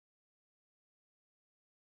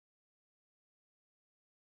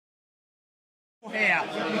Here.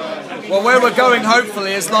 Well, where we're going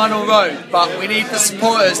hopefully is Lionel Road, but we need the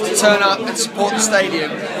supporters to turn up and support the stadium.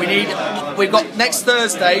 We've got next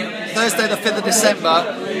Thursday the 5th of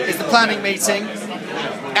December, is the planning meeting,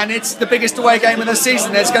 and it's the biggest away game of the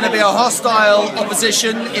season. There's going to be a hostile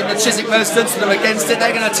opposition in the Chiswick residents that are against it.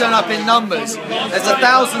 They're going to turn up in numbers. There's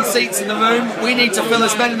 1,000 seats in the room. We need to fill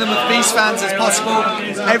as many of them with Beast fans as possible.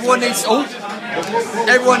 Everyone needs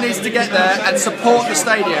to get there and support the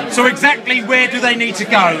stadium. So exactly where do they need to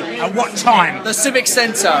go? At what time? The Civic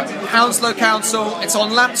Centre, Hounslow Council. It's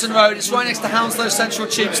on Lambton Road. It's right next to Hounslow Central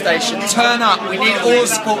Tube Station. Turn up. We need all the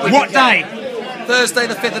support we can get. What day? Thursday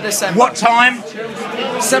the 5th of December. What time?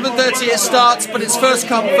 7:30 it starts, but it's first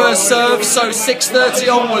come, first serve, so 6:30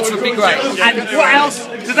 onwards would be great. And what else?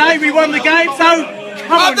 Today we won the game, so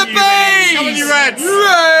come on, the Bees! Come on, you Reds!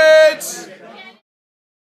 Reds!